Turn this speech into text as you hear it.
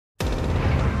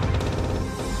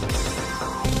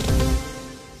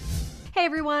Hey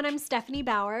everyone, I'm Stephanie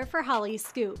Bauer for Holly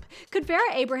Scoop. Could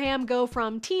Farrah Abraham go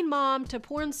from teen mom to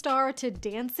porn star to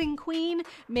dancing queen?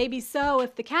 Maybe so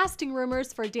if the casting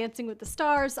rumors for Dancing with the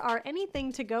Stars are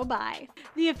anything to go by.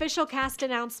 The official cast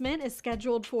announcement is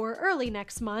scheduled for early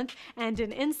next month, and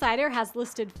an insider has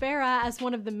listed Farrah as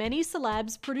one of the many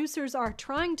celebs producers are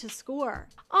trying to score.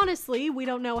 Honestly, we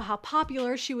don't know how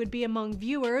popular she would be among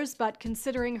viewers, but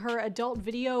considering her adult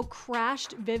video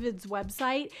crashed Vivid's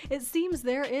website, it seems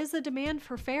there is a demand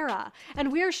for Farrah,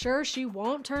 and we're sure she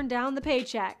won't turn down the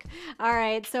paycheck.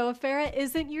 Alright, so if Farrah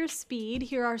isn't your speed,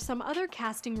 here are some other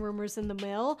casting rumors in the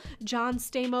mill: John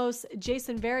Stamos,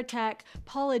 Jason Varitek,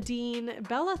 Paula Deen,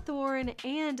 Bella Thorne,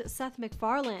 and Seth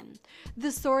MacFarlane.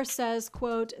 The source says,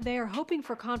 quote, "They are hoping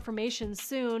for confirmation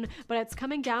soon, but it's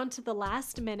coming down to the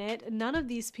last minute. None of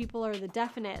these people are the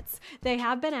definites. They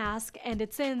have been asked, and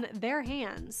it's in their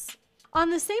hands." On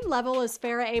the same level as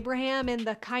Farrah Abraham in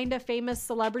the kinda famous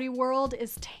celebrity world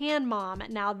is Tan Mom.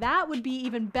 Now that would be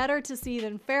even better to see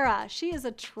than Farrah. She is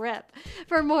a trip.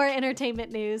 For more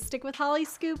entertainment news, stick with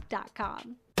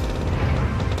hollyscoop.com.